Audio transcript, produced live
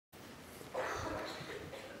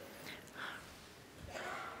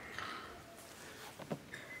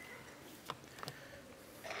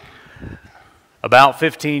About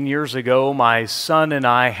 15 years ago, my son and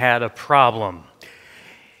I had a problem.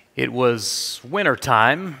 It was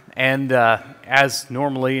wintertime, and as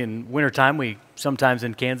normally in wintertime, we sometimes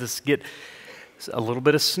in Kansas get a little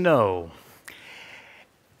bit of snow.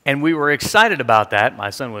 And we were excited about that. My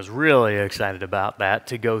son was really excited about that,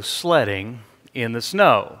 to go sledding in the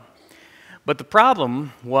snow. But the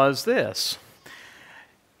problem was this.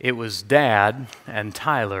 It was Dad and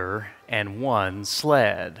Tyler and one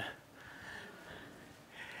sled.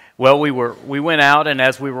 Well, we went out, and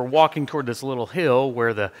as we were walking toward this little hill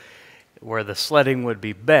where the sledding would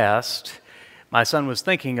be best, my son was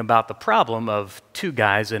thinking about the problem of two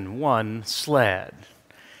guys in one sled.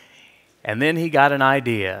 And then he got an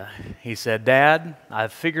idea. He said, "Dad,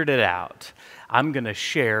 I've figured it out. I'm going to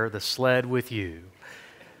share the sled with you.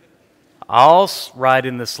 I'll ride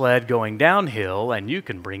in the sled going downhill, and you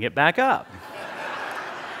can bring it back up."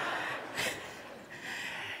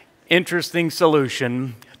 Interesting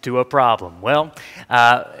solution to a problem. Well,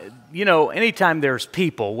 anytime there's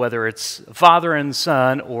people, whether it's father and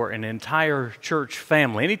son or an entire church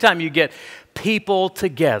family, anytime you get people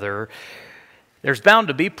together, there's bound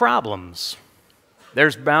to be problems.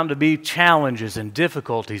 There's bound to be challenges and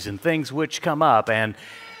difficulties and things which come up, and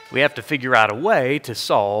we have to figure out a way to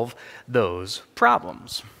solve those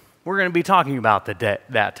problems. We're going to be talking about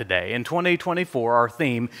that today. In 2024, our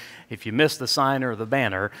theme, if you missed the sign or the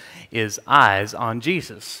banner, is Eyes on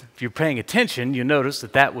Jesus. If you're paying attention, you notice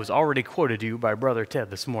that was already quoted to you by Brother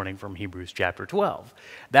Ted this morning from Hebrews chapter 12.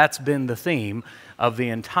 That's been the theme of the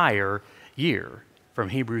entire year, from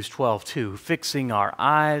Hebrews 12:2, fixing our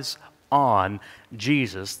eyes on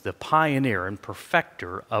Jesus, the pioneer and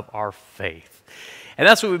perfecter of our faith. And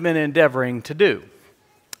that's what we've been endeavoring to do.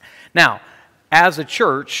 Now, as a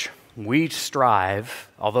church, we strive,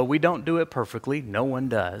 although we don't do it perfectly, no one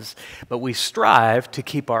does, but we strive to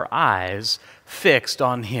keep our eyes fixed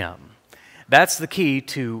on Him. That's the key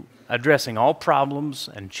to addressing all problems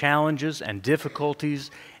and challenges and difficulties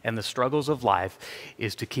and the struggles of life,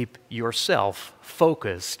 is to keep yourself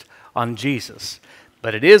focused on Jesus.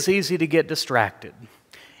 But it is easy to get distracted.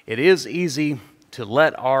 It is easy to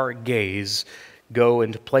let our gaze go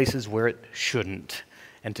into places where it shouldn't,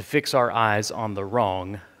 and to fix our eyes on the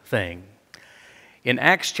wrong thing. In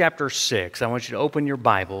Acts chapter 6, I want you to open your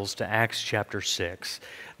Bibles to Acts chapter 6.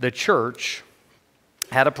 The church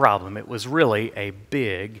had a problem. It was really a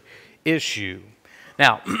big issue.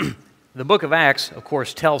 Now, the book of Acts, of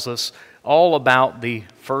course, tells us all about the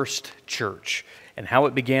first church and how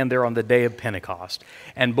it began there on the day of Pentecost.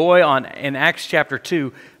 And boy, in Acts chapter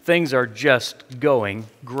 2, things are just going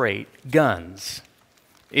great guns.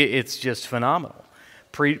 It's just phenomenal.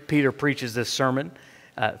 Peter preaches this sermon.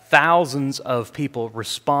 Thousands of people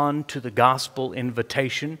respond to the gospel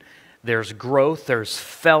invitation. There's growth, there's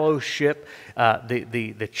fellowship.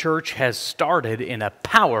 The church has started in a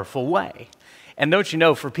powerful way. And don't you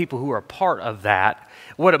know, for people who are part of that,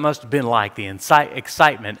 what it must have been like, the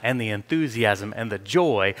excitement and the enthusiasm and the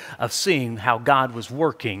joy of seeing how God was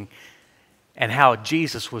working and how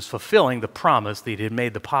Jesus was fulfilling the promise that He had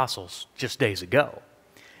made the apostles just days ago.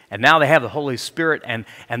 And now they have the Holy Spirit, and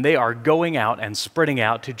they are going out and spreading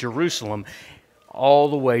out to Jerusalem all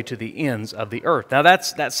the way to the ends of the earth. Now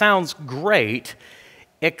that sounds great,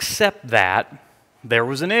 except that there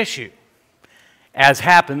was an issue. As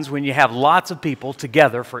happens when you have lots of people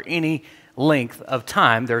together for any length of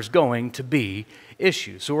time, there's going to be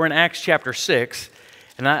issues. So we're in Acts chapter 6,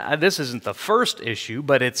 and this isn't the first issue,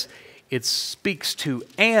 but it speaks to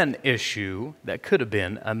an issue that could have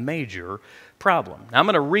been a major problem. Now I'm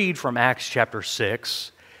going to read from Acts chapter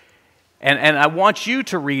 6, and I want you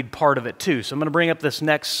to read part of it too. So I'm going to bring up this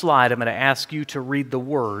next slide. I'm going to ask you to read the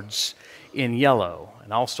words in yellow,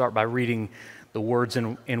 and I'll start by reading the words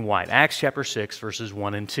in white. Acts chapter 6, verses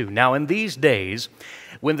 1 and 2. Now in these days,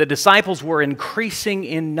 when the disciples were increasing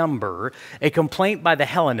in number, a complaint by the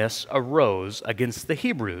Hellenists arose against the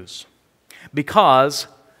Hebrews, because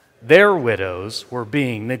their widows were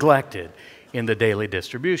being neglected in the daily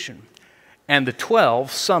distribution. And the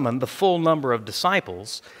 12 summoned the full number of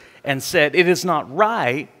disciples and said, "It is not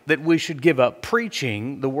right that we should give up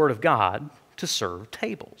preaching the word of God to serve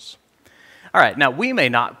tables." All right, now we may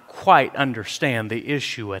not quite understand the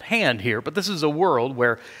issue at hand here, but this is a world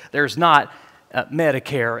where there's not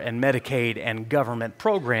Medicare and Medicaid and government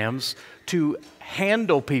programs to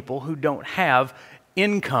handle people who don't have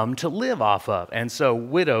income to live off of. And so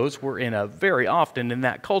widows were very often in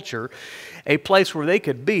that culture, a place where they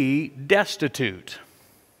could be destitute.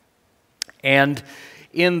 And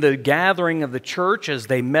in the gathering of the church, as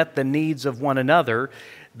they met the needs of one another,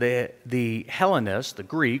 the Hellenists, the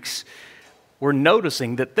Greeks, were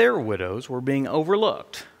noticing that their widows were being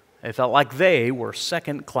overlooked. They felt like they were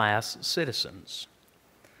second-class citizens.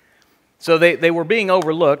 So they were being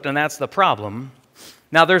overlooked, and that's the problem.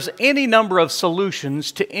 Now, there's any number of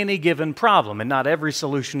solutions to any given problem, and not every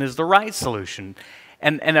solution is the right solution.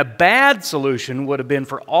 And a bad solution would have been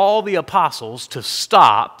for all the apostles to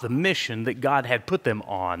stop the mission that God had put them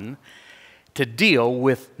on to deal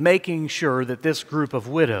with making sure that this group of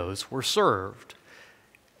widows were served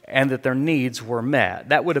and that their needs were met.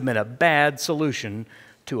 That would have been a bad solution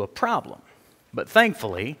to a problem. But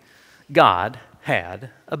thankfully, God had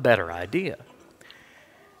a better idea.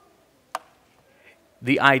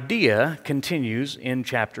 The idea continues in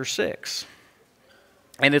chapter 6.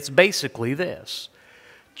 And it's basically this: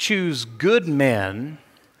 choose good men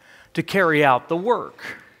to carry out the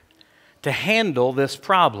work, to handle this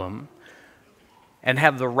problem, and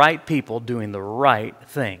have the right people doing the right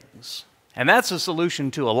things. And that's a solution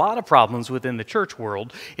to a lot of problems within the church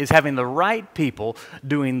world, is having the right people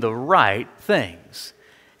doing the right things.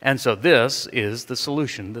 And so this is the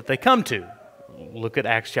solution that they come to. Look at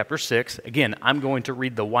Acts chapter 6. Again, I'm going to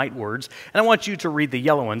read the white words, and I want you to read the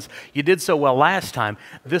yellow ones. You did so well last time.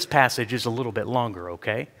 This passage is a little bit longer,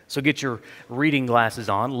 okay? So get your reading glasses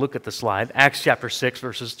on. Look at the slide. Acts chapter 6,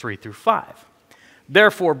 verses 3 through 5.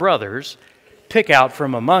 Therefore, brothers, pick out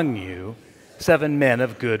from among you 7 men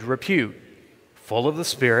of good repute, full of the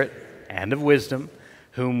Spirit and of wisdom,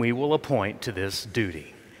 whom we will appoint to this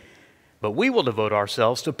duty. But we will devote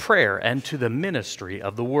ourselves to prayer and to the ministry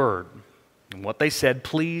of the word. And what they said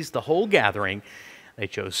pleased the whole gathering. They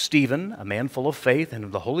chose Stephen, a man full of faith and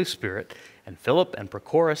of the Holy Spirit, and Philip and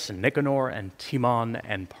Prochorus and Nicanor and Timon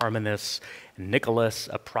and Parmenas and Nicholas,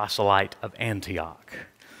 a proselyte of Antioch.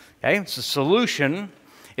 Okay, so the solution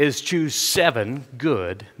is choose 7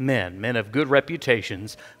 good men, men of good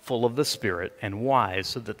reputations, full of the Spirit and wise,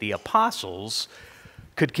 so that the apostles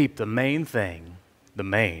could keep the main thing the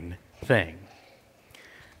main thing.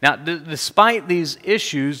 Now, despite these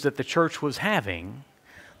issues that the church was having,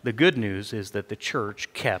 the good news is that the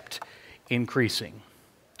church kept increasing.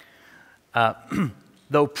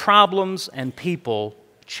 Though problems and people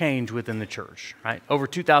change within the church, right? Over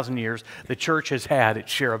 2,000 years, the church has had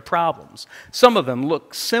its share of problems. Some of them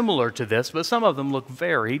look similar to this, but some of them look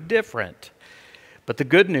very different. But the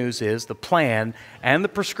good news is the plan and the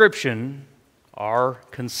prescription are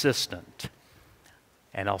consistent.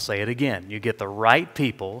 And I'll say it again, you get the right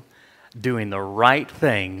people doing the right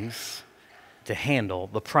things to handle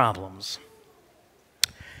the problems.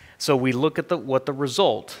 So we look at what the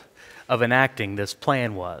result of enacting this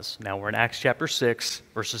plan was. Now we're in Acts chapter 6,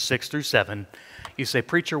 verses 6 through 7. You say,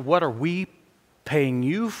 preacher, what are we paying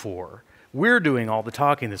you for? We're doing all the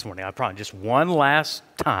talking this morning. I promise, just one last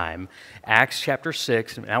time. Acts chapter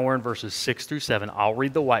 6, now we're in verses 6 through 7. I'll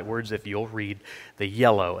read the white words if you'll read the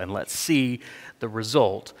yellow, and let's see the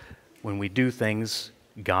result when we do things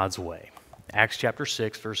God's way. Acts chapter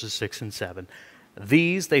 6, verses 6 and 7.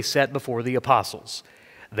 These they set before the apostles.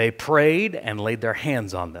 They prayed and laid their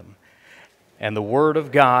hands on them. And the word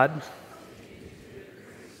of God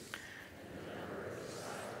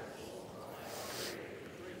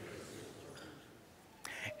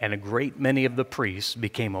and a great many of the priests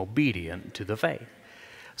became obedient to the faith.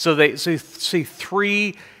 So they see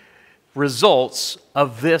 3 results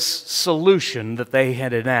of this solution that they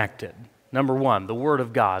had enacted. Number 1, the word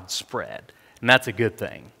of God spread, and that's a good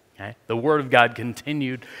thing. Okay? The word of God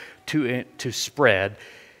continued to spread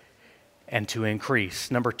and to increase.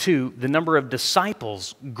 Number 2, the number of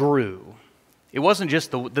disciples grew. It wasn't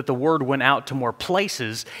just that the word went out to more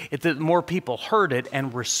places, it's that more people heard it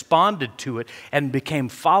and responded to it and became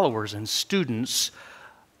followers and students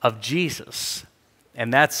of Jesus.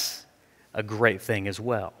 And that's a great thing as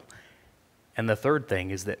well. And the third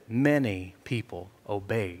thing is that many people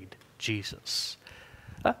obeyed Jesus.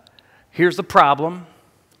 Here's the problem,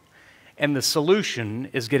 and the solution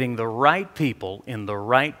is getting the right people in the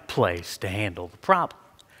right place to handle the problem.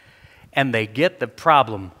 And they get the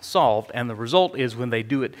problem solved, and the result is when they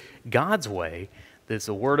do it God's way,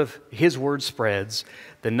 that His word spreads,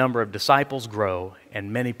 the number of disciples grow,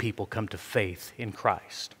 and many people come to faith in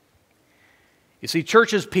Christ. You see,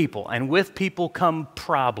 church is people, and with people come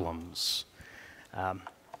problems.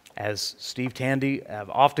 As Steve Tandy, I've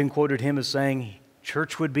often quoted him as saying,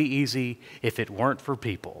 church would be easy if it weren't for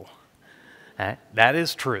people. That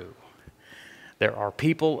is true. There are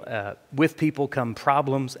people, with people come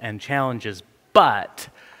problems and challenges, but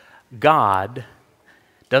God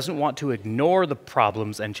doesn't want to ignore the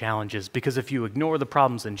problems and challenges, because if you ignore the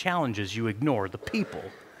problems and challenges, you ignore the people.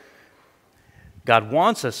 God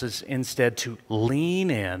wants us instead to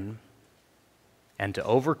lean in and to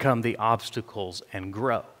overcome the obstacles and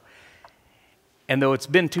grow. And though it's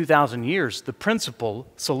been 2,000 years, the principal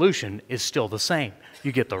solution is still the same.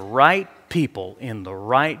 You get the right people in the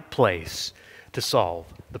right place to solve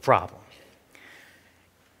the problem.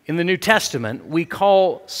 In the New Testament, we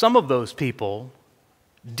call some of those people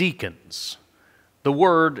deacons. The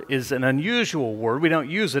word is an unusual word. We don't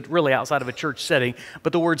use it really outside of a church setting,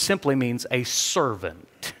 but the word simply means a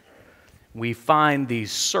servant. We find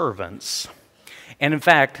these servants, and in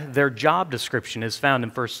fact, their job description is found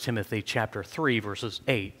in 1 Timothy chapter 3, verses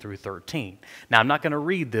 8 through 13. Now, I'm not going to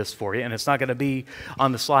read this for you, and it's not going to be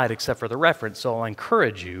on the slide except for the reference, so I'll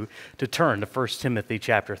encourage you to turn to 1 Timothy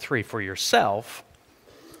chapter 3 for yourself,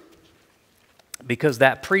 because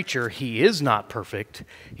that preacher, he is not perfect.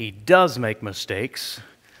 He does make mistakes.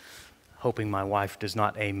 Hoping my wife does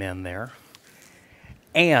not amen there.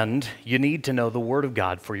 And you need to know the Word of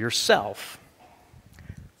God for yourself.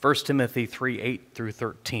 1 Timothy 3, 8 through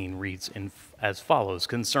 13 reads as follows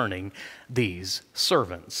concerning these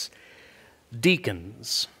servants.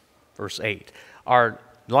 Deacons, verse 8, are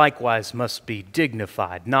likewise must be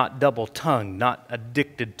dignified, not double-tongued, not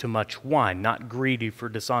addicted to much wine, not greedy for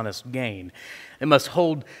dishonest gain. They must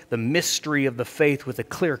hold the mystery of the faith with a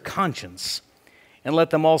clear conscience, and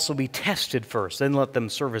let them also be tested first, then let them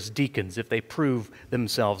serve as deacons if they prove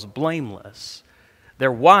themselves blameless.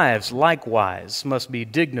 Their wives likewise must be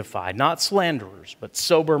dignified, not slanderers, but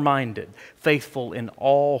sober-minded, faithful in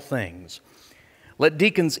all things. Let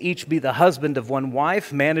deacons each be the husband of one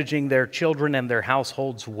wife, managing their children and their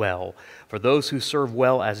households well. For those who serve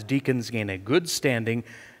well as deacons gain a good standing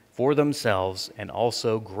for themselves and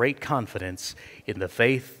also great confidence in the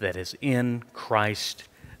faith that is in Christ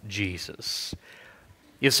Jesus.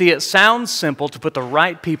 You see, it sounds simple to put the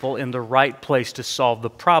right people in the right place to solve the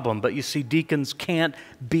problem, but you see, deacons can't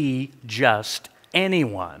be just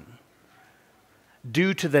anyone.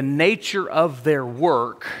 Due to the nature of their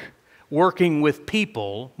work, working with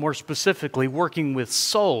people, more specifically working with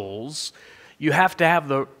souls, you have to have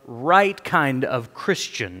the right kind of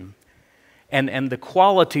Christian. And the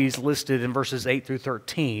qualities listed in verses 8 through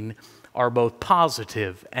 13 are both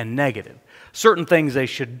positive and negative. Certain things they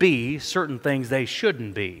should be, certain things they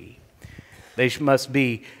shouldn't be. They must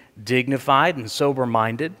be dignified and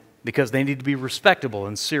sober-minded because they need to be respectable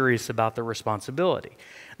and serious about their responsibility.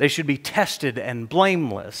 They should be tested and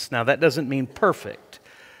blameless. Now, that doesn't mean perfect,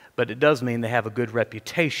 but it does mean they have a good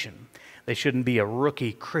reputation. They shouldn't be a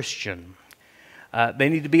rookie Christian. They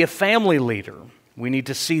need to be a family leader. We need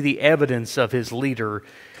to see the evidence of his leader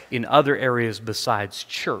in other areas besides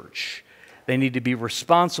church. They need to be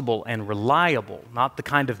responsible and reliable, not the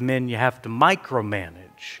kind of men you have to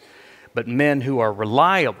micromanage, but men who are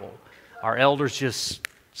reliable. Our elders just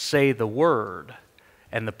say the word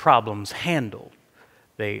and the problem's handled.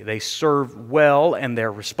 They serve well and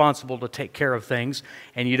they're responsible to take care of things,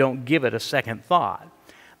 and you don't give it a second thought.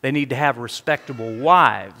 They need to have respectable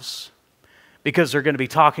wives because they're going to be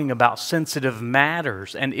talking about sensitive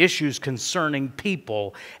matters and issues concerning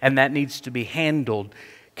people, and that needs to be handled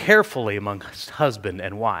carefully amongst husband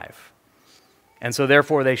and wife. And so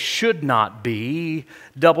therefore they should not be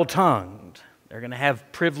double-tongued. They're going to have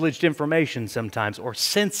privileged information sometimes or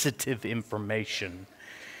sensitive information.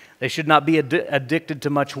 They should not be addicted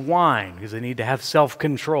to much wine because they need to have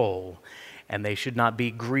self-control. And they should not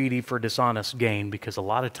be greedy for dishonest gain because a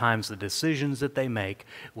lot of times the decisions that they make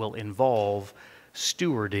will involve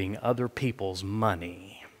stewarding other people's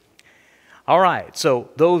money. All right, so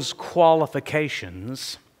those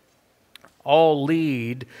qualifications all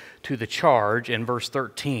lead to the charge in verse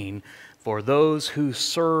 13 for those who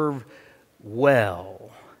serve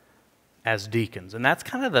well as deacons. And that's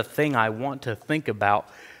kind of the thing I want to think about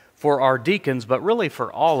for our deacons, but really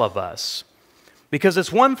for all of us. Because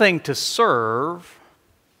it's one thing to serve,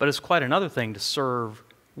 but it's quite another thing to serve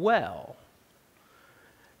well.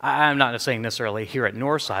 I'm not saying necessarily here at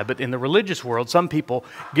Northside, but in the religious world, some people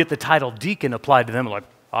get the title deacon applied to them, like,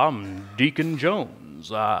 I'm Deacon Jones,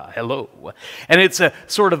 hello. And it's a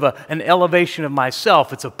sort of an elevation of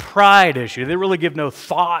myself. It's a pride issue. They really give no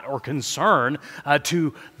thought or concern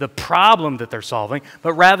to the problem that they're solving,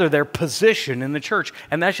 but rather their position in the church.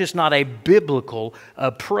 And that's just not a biblical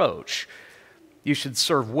approach. You should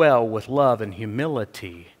serve well with love and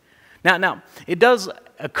humility. Now, it does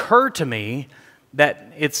occur to me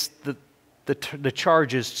that it's the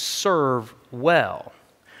charge is serve well.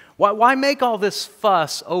 Why make all this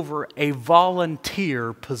fuss over a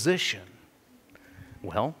volunteer position?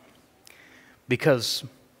 Well, because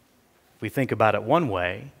if we think about it one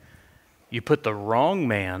way, you put the wrong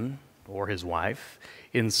man or his wife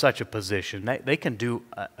in such a position, they can do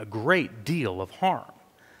a great deal of harm.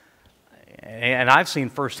 And I've seen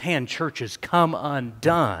firsthand churches come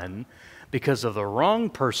undone because of the wrong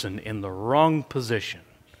person in the wrong position.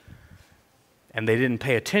 And they didn't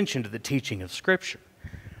pay attention to the teaching of Scripture.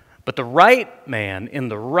 But the right man in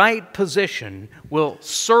the right position will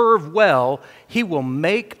serve well. He will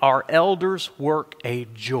make our elders' work a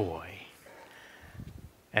joy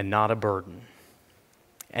and not a burden.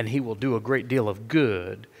 And he will do a great deal of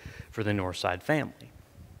good for the Northside family.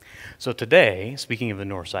 So today, speaking of the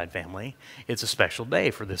Northside family, it's a special day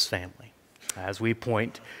for this family as we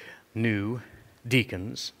appoint new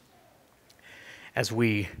deacons, as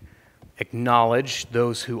we acknowledge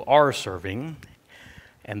those who are serving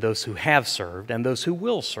and those who have served and those who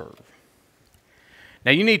will serve.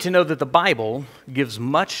 Now you need to know that the Bible gives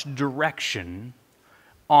much direction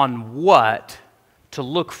on what to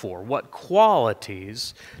look for, what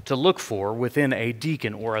qualities to look for within a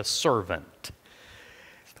deacon or a servant.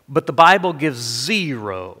 But the Bible gives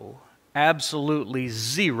zero, absolutely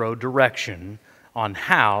zero direction on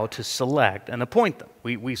how to select and appoint them.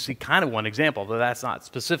 We see kind of one example, though that's not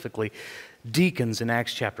specifically deacons in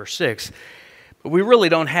Acts chapter 6. But we really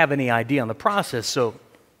don't have any idea on the process, so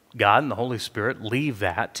God and the Holy Spirit leave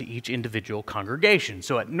that to each individual congregation.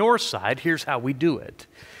 So at Northside, here's how we do it.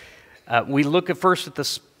 We look at first at the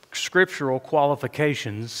scriptural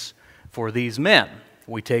qualifications for these men.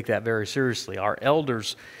 We take that very seriously. Our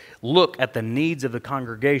elders look at the needs of the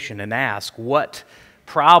congregation and ask, what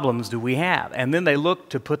problems do we have? And then they look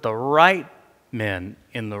to put the right men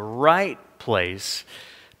in the right place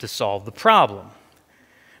to solve the problem.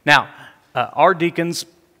 Now, our deacons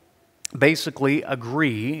basically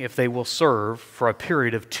agree if they will serve for a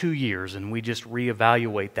period of 2 years, and we just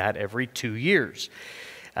reevaluate that every 2 years.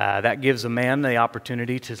 That gives a man the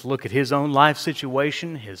opportunity to look at his own life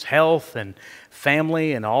situation, his health and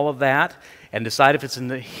family and all of that, and decide if it's in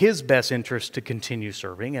his best interest to continue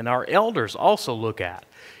serving. And our elders also look at,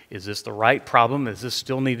 is this the right problem? Does this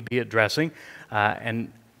still need to be addressing?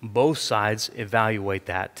 And both sides evaluate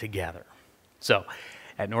that together. So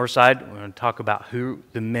at Northside, we're going to talk about who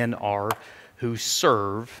the men are who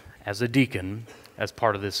serve as a deacon as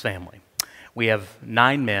part of this family. We have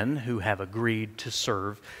 9 men who have agreed to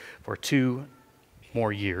serve for 2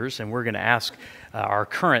 more years, and we're going to ask our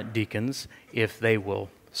current deacons if they will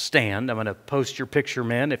stand. I'm going to post your picture,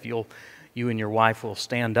 men, if you and your wife will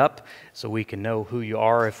stand up so we can know who you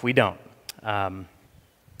are if we don't.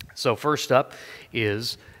 So first up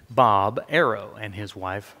is Bob Arrow and his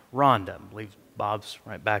wife Rhonda. I believe Bob's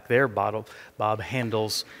right back there. Bob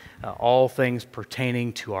handles all things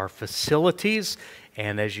pertaining to our facilities.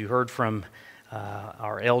 And as you heard from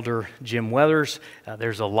our elder, Jim Weathers,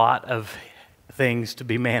 there's a lot of things to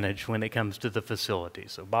be managed when it comes to the facility.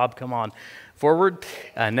 So Bob, come on forward.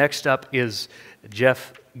 Next up is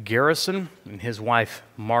Jeff Garrison and his wife,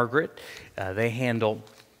 Margaret. They handle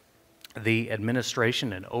the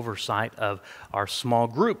administration and oversight of our small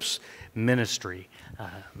groups ministry.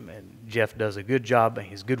 And Jeff does a good job.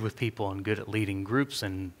 He's good with people and good at leading groups,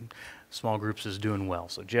 and small groups is doing well.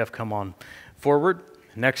 So Jeff, come on forward.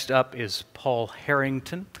 Next up is Paul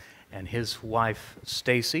Harrington and his wife,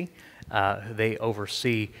 Stacy. They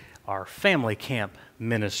oversee our family camp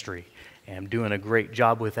ministry and doing a great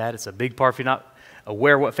job with that. It's a big part. If you're not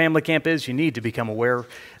aware what family camp is, you need to become aware.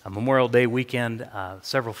 Memorial Day weekend,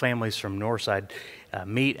 several families from Northside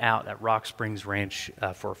meet out at Rock Springs Ranch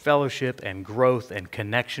for fellowship and growth and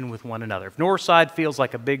connection with one another. If Northside feels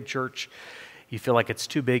like a big church, you feel like it's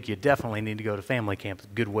too big, you definitely need to go to family camp. It's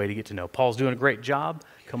a good way to get to know. Paul's doing a great job.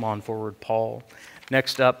 Come on forward, Paul.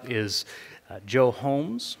 Next up is Joe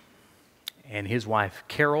Holmes and his wife,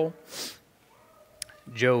 Carol.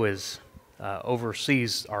 Joe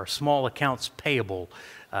oversees our small accounts payable,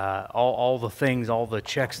 all the things, all the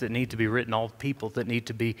checks that need to be written, all the people that need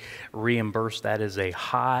to be reimbursed. That is a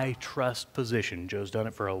high trust position. Joe's done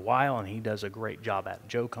it for a while, and he does a great job at it.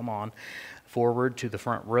 Joe, come on forward to the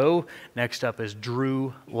front row. Next up is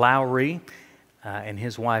Drew Lowry and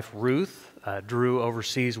his wife, Ruth. Drew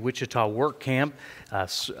oversees Wichita Work Camp, a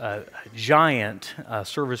giant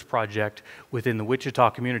service project within the Wichita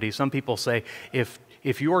community. Some people say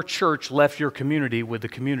if your church left your community with the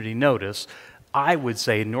community notice, I would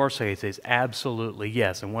say Northside says absolutely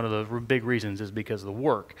yes. And one of the big reasons is because of the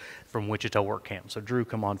work from Wichita Work Camp. So Drew,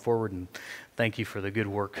 come on forward, and thank you for the good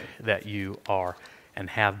work that you are and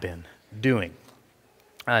have been doing.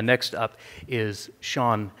 Next up is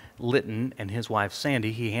Sean Litton and his wife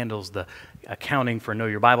Sandy. He handles the accounting for Know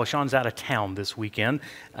Your Bible. Sean's out of town this weekend,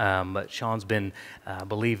 but Sean's been, I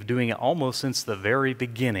believe, doing it almost since the very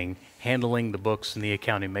beginning, handling the books and the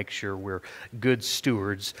accounting, make sure we're good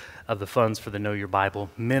stewards of the funds for the Know Your Bible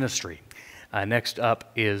ministry. Next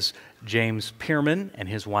up is James Pierman and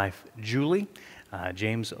his wife, Julie.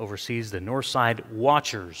 James oversees the Northside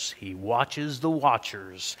Watchers. He watches the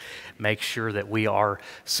watchers, makes sure that we are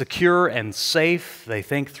secure and safe. They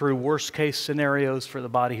think through worst-case scenarios for the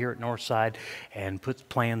body here at Northside and puts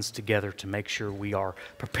plans together to make sure we are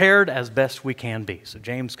prepared as best we can be. So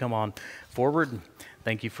James, come on forward.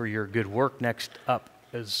 Thank you for your good work. Next up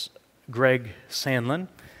is Greg Sandlin,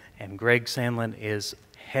 and Greg Sandlin is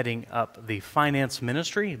heading up the finance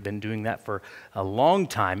ministry. He's been doing that for a long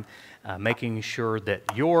time, making sure that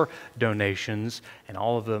your donations and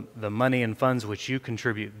all of the money and funds which you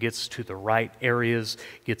contribute gets to the right areas,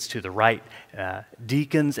 gets to the right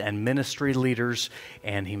deacons and ministry leaders,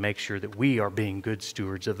 and he makes sure that we are being good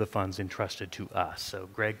stewards of the funds entrusted to us. So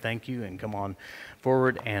Greg, thank you, and come on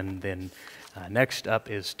forward. And then next up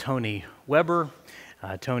is Tony Weber.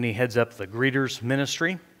 Tony heads up the Greeters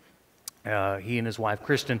Ministry. He and his wife,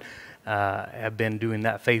 Kristen, have been doing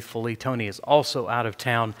that faithfully. Tony is also out of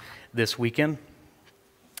town this weekend,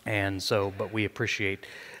 and so, but we appreciate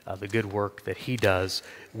the good work that he does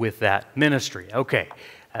with that ministry. Okay,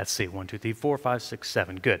 let's see, 1, 2, 3, 4, 5, 6,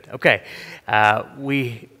 7, good. Okay,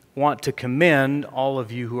 we want to commend all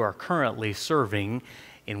of you who are currently serving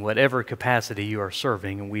in whatever capacity you are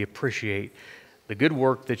serving, and we appreciate the good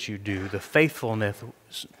work that you do, the faithfulness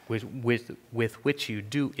with which you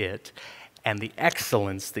do it, and the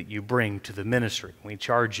excellence that you bring to the ministry. We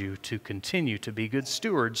charge you to continue to be good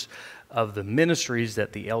stewards of the ministries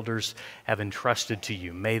that the elders have entrusted to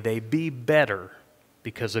you. May they be better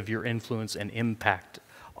because of your influence and impact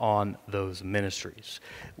on those ministries.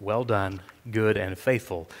 Well done, good and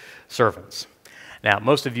faithful servants. Now,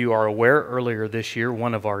 most of you are aware, earlier this year,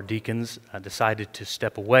 one of our deacons decided to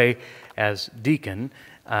step away as deacon,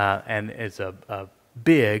 and it's a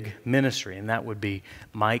big ministry, and that would be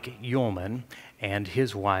Mike Ullman and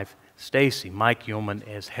his wife, Stacy. Mike Ullman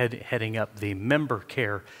is heading up the member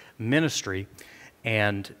care ministry,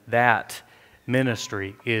 and that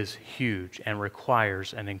ministry is huge and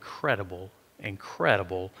requires an incredible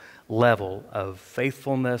level of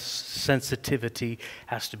faithfulness, sensitivity,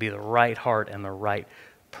 has to be the right heart and the right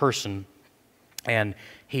person. And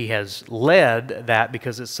he has led that,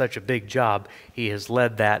 because it's such a big job, he has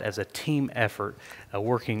led that as a team effort,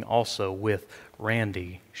 working also with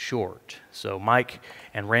Randy Short. So Mike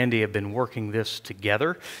and Randy have been working this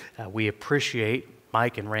together. We appreciate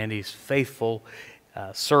Mike and Randy's faithful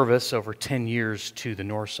service over 10 years to the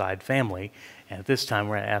Northside family. And at this time,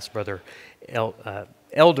 we're going to ask Brother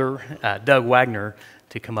Elder Doug Wagner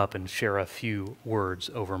to come up and share a few words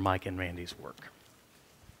over Mike and Randy's work.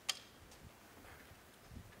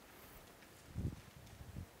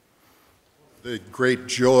 The great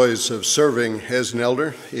joys of serving as an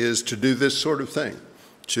elder is to do this sort of thing,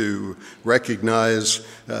 to recognize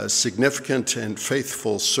significant and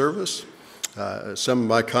faithful service. Some of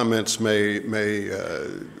my comments may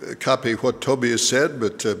copy what Toby has said,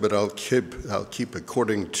 but I'll keep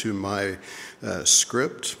according to my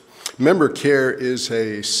script. Member care is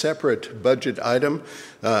a separate budget item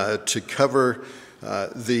to cover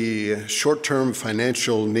the short-term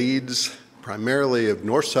financial needs, primarily of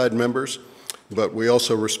Northside members, but we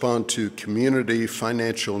also respond to community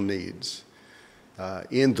financial needs.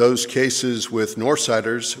 In those cases with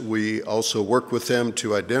Northsiders, we also work with them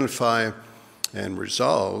to identify and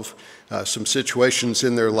resolve some situations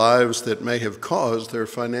in their lives that may have caused their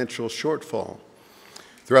financial shortfall.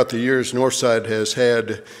 Throughout the years, Northside has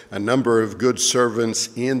had a number of good servants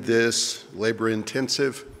in this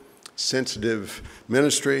labor-intensive, sensitive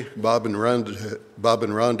ministry. Bob and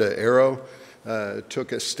Rhonda Arrow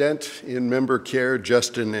took a stint in member care.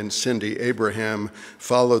 Justin and Cindy Abraham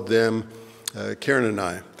followed them. Karen and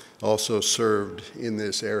I also served in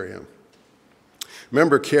this area.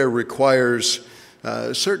 Member care requires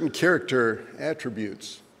certain character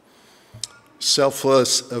attributes.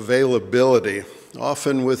 Selfless availability,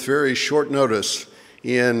 often with very short notice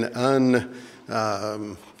in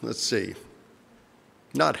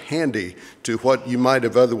not handy to what you might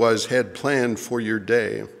have otherwise had planned for your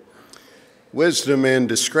day. Wisdom and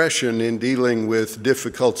discretion in dealing with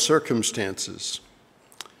difficult circumstances.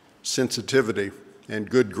 Sensitivity and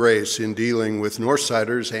good grace in dealing with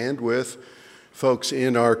Northsiders and with folks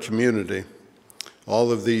in our community.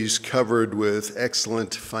 All of these covered with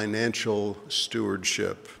excellent financial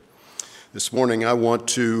stewardship. This morning, I want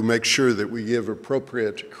to make sure that we give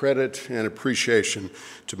appropriate credit and appreciation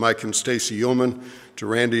to Mike and Stacy Ullman, to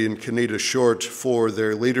Randy and Kenita Short for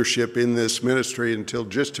their leadership in this ministry until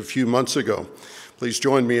just a few months ago. Please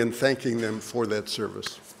join me in thanking them for that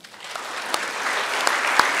service.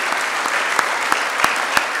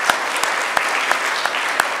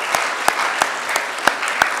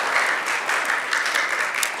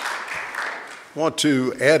 I want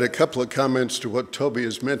to add a couple of comments to what Toby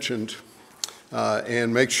has mentioned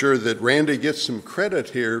and make sure that Randy gets some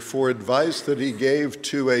credit here for advice that he gave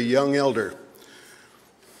to a young elder.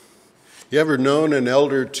 You ever known an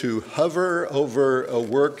elder to hover over a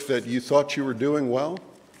work that you thought you were doing well?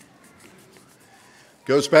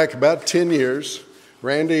 Goes back about 10 years.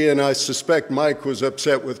 Randy and I suspect Mike was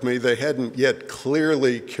upset with me. They hadn't yet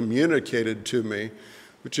clearly communicated to me,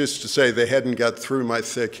 which is to say they hadn't got through my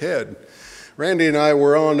thick head. Randy and I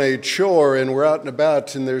were on a chore and we're out and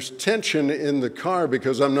about, and there's tension in the car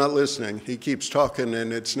because I'm not listening. He keeps talking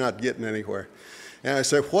and it's not getting anywhere. And I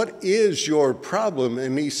said, "What is your problem?"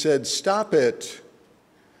 And he said, "Stop it.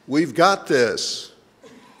 We've got this.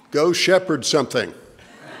 Go shepherd something."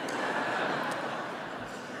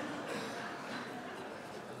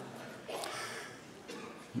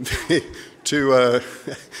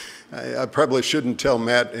 I probably shouldn't tell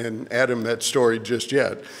Matt and Adam that story just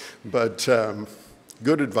yet, but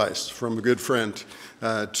good advice from a good friend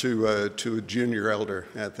to a junior elder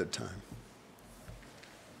at that time.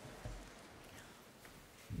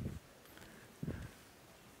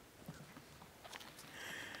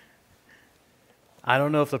 I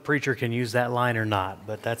don't know if the preacher can use that line or not,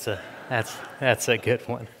 but that's a good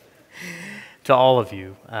one. To all of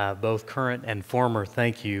you, both current and former,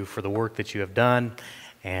 thank you for the work that you have done,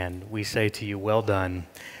 and we say to you, well done,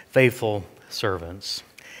 faithful servants.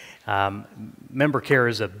 Member care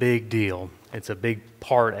is a big deal. It's a big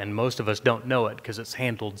part, and most of us don't know it because it's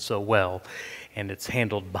handled so well, and it's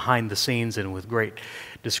handled behind the scenes and with great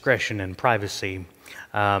discretion and privacy.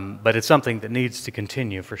 But it's something that needs to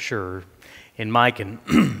continue for sure. In Mike and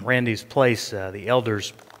Randy's place, the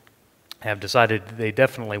elders have decided they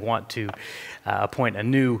definitely want to appoint a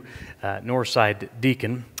new Northside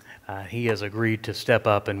deacon. He has agreed to step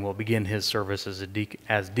up and will begin his service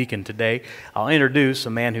as deacon today. I'll introduce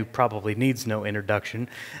a man who probably needs no introduction.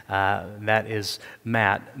 That is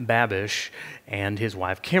Matt Babish and his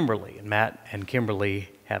wife Kimberly. And Matt and Kimberly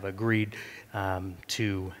have agreed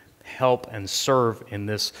to help and serve in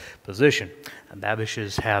this position.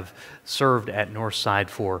 Babishes have served at Northside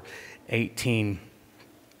for 18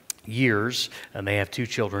 years, and they have two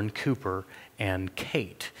children, Cooper and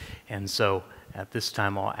Kate. And so at this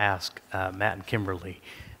time, I'll ask Matt and Kimberly,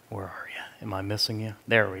 where are you? Am I missing you?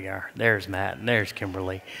 There we are. There's Matt, and there's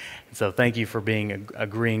Kimberly. And so thank you for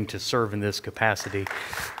agreeing to serve in this capacity.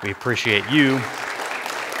 We appreciate you.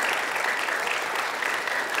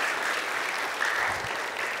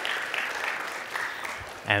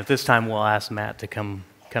 And at this time, we'll ask Matt to come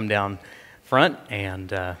down front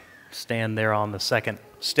and stand there on the second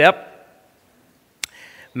step.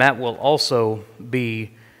 Matt will also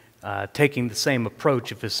be taking the same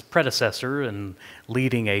approach of his predecessor and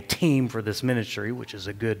leading a team for this ministry, which is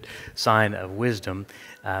a good sign of wisdom.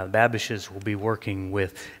 Babishes will be working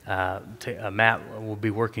with, Matt will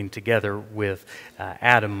be working together with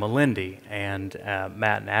Adam Melindy, and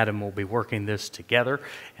Matt and Adam will be working this together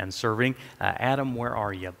and serving. Adam, where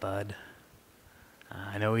are you, bud?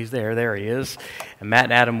 I know he's there. There he is. And Matt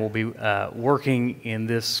and Adam will be working in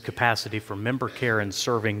this capacity for member care and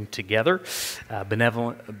serving together.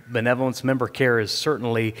 Benevolence member care is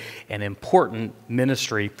certainly an important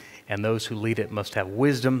ministry, and those who lead it must have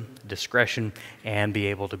wisdom, discretion, and be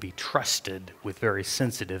able to be trusted with very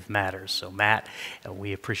sensitive matters. So Matt,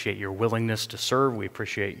 we appreciate your willingness to serve. We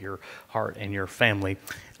appreciate your heart and your family.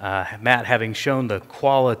 Matt, having shown the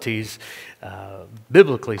qualities,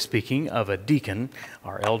 biblically speaking, of a deacon,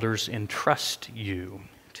 our elders entrust you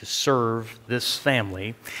to serve this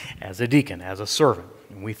family as a deacon, as a servant.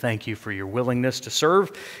 And we thank you for your willingness to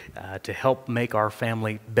serve, to help make our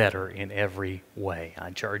family better in every way. I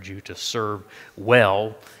charge you to serve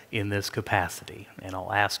well in this capacity. And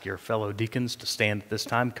I'll ask your fellow deacons to stand at this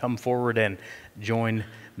time, come forward and join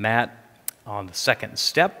Matt on the second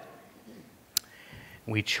step.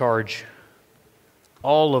 We charge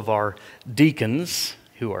all of our deacons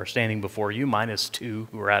who are standing before you, minus 2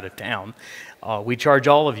 who are out of town. We charge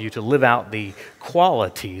all of you to live out the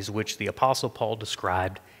qualities which the Apostle Paul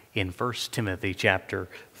described in 1 Timothy chapter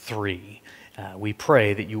 3. We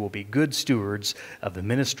pray that you will be good stewards of the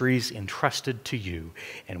ministries entrusted to you,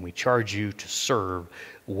 and we charge you to serve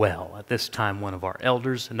well. At this time,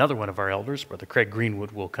 another one of our elders, Brother Craig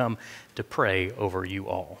Greenwood, will come to pray over you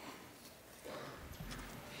all.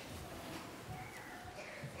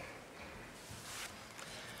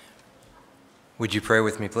 Would you pray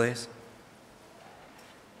with me, please?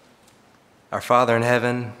 Our Father in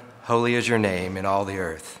heaven, holy is your name in all the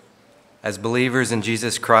earth. As believers in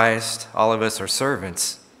Jesus Christ, all of us are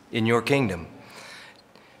servants in your kingdom.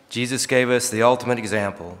 Jesus gave us the ultimate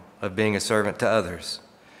example of being a servant to others.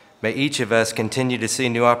 May each of us continue to see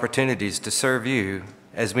new opportunities to serve you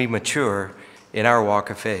as we mature in our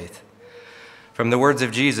walk of faith. From the words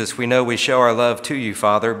of Jesus, we know we show our love to you,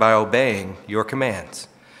 Father, by obeying your commands.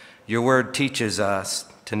 Your word teaches us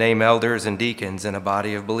to name elders and deacons in a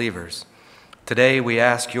body of believers. Today, we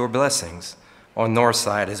ask your blessings on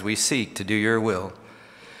Northside as we seek to do your will.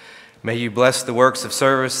 May you bless the works of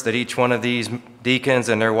service that each one of these deacons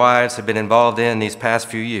and their wives have been involved in these past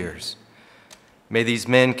few years. May these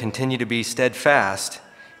men continue to be steadfast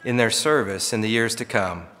in their service in the years to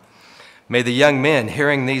come. May the young men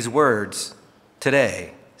hearing these words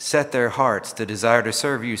today set their hearts to desire to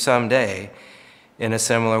serve you someday in a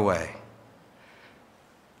similar way.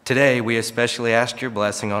 Today, we especially ask your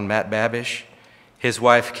blessing on Matt Babish, his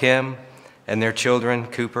wife Kim, and their children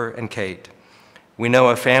Cooper and Kate. We know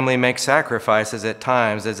a family makes sacrifices at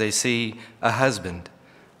times as they see a husband,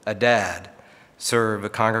 a dad, serve a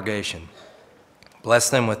congregation.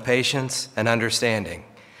 Bless them with patience and understanding.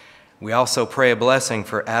 We also pray a blessing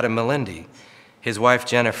for Adam Melindy, his wife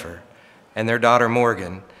Jennifer, and their daughter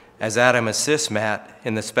Morgan, as Adam assists Matt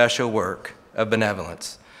in the special work of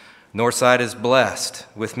benevolence. Northside is blessed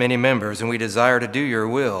with many members, and we desire to do your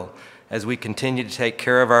will as we continue to take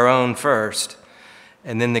care of our own first,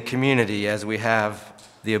 and then the community as we have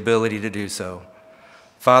the ability to do so.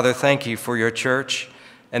 Father, thank you for your church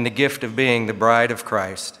and the gift of being the bride of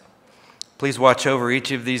Christ. Please watch over each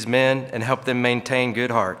of these men and help them maintain good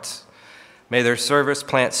hearts. May their service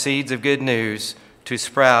plant seeds of good news to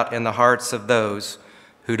sprout in the hearts of those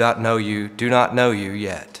who do not know you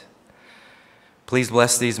yet. Please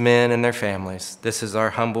bless these men and their families. This is our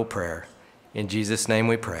humble prayer. In Jesus' name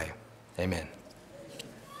we pray. Amen.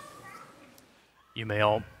 You may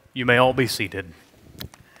all be seated.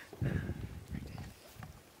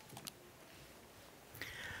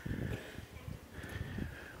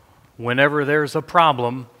 Whenever there's a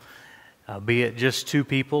problem, be it just two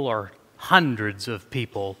people or hundreds of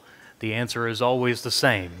people, the answer is always the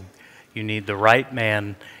same. You need the right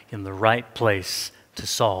man in the right place to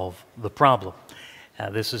solve the problem.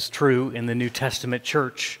 This is true in the New Testament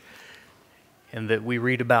church and that we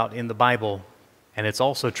read about in the Bible, and it's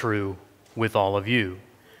also true with all of you.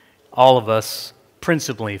 All of us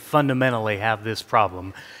principally, fundamentally have this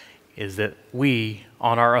problem, is that we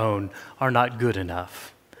on our own are not good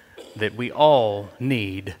enough, that we all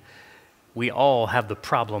have the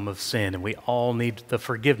problem of sin, and we all need the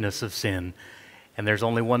forgiveness of sin, and there's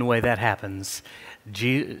only one way that happens.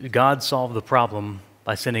 God solved the problem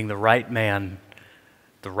by sending the right man,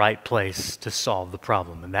 the right place to solve the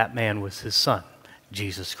problem, and that man was his son,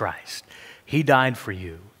 Jesus Christ. He died for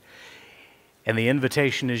you, and the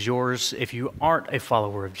invitation is yours. If you aren't a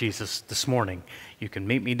follower of Jesus this morning, you can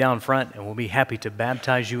meet me down front, and we'll be happy to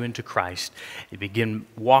baptize you into Christ and begin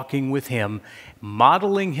walking with him,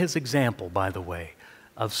 modeling his example, by the way,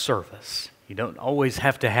 of service. You don't always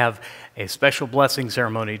have to have a special blessing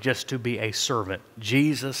ceremony just to be a servant.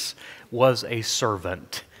 Jesus was a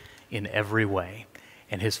servant in every way,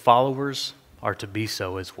 and his followers are to be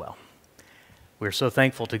so as well. We're so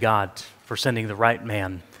thankful to God for sending the right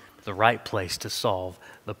man to the right place to solve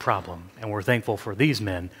the problem, and we're thankful for these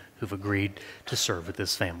men who've agreed to serve with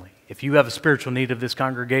this family. If you have a spiritual need of this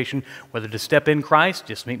congregation, whether to step in Christ,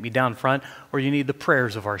 just meet me down front, or you need the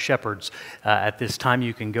prayers of our shepherds at this time,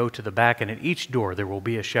 you can go to the back, and at each door there will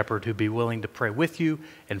be a shepherd who'll be willing to pray with you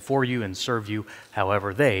and for you and serve you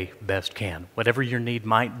however they best can. Whatever your need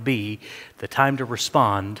might be, the time to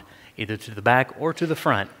respond, either to the back or to the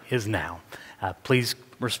front, is now. Please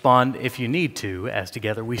respond if you need to, as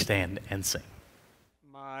together we stand and sing.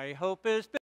 My hope is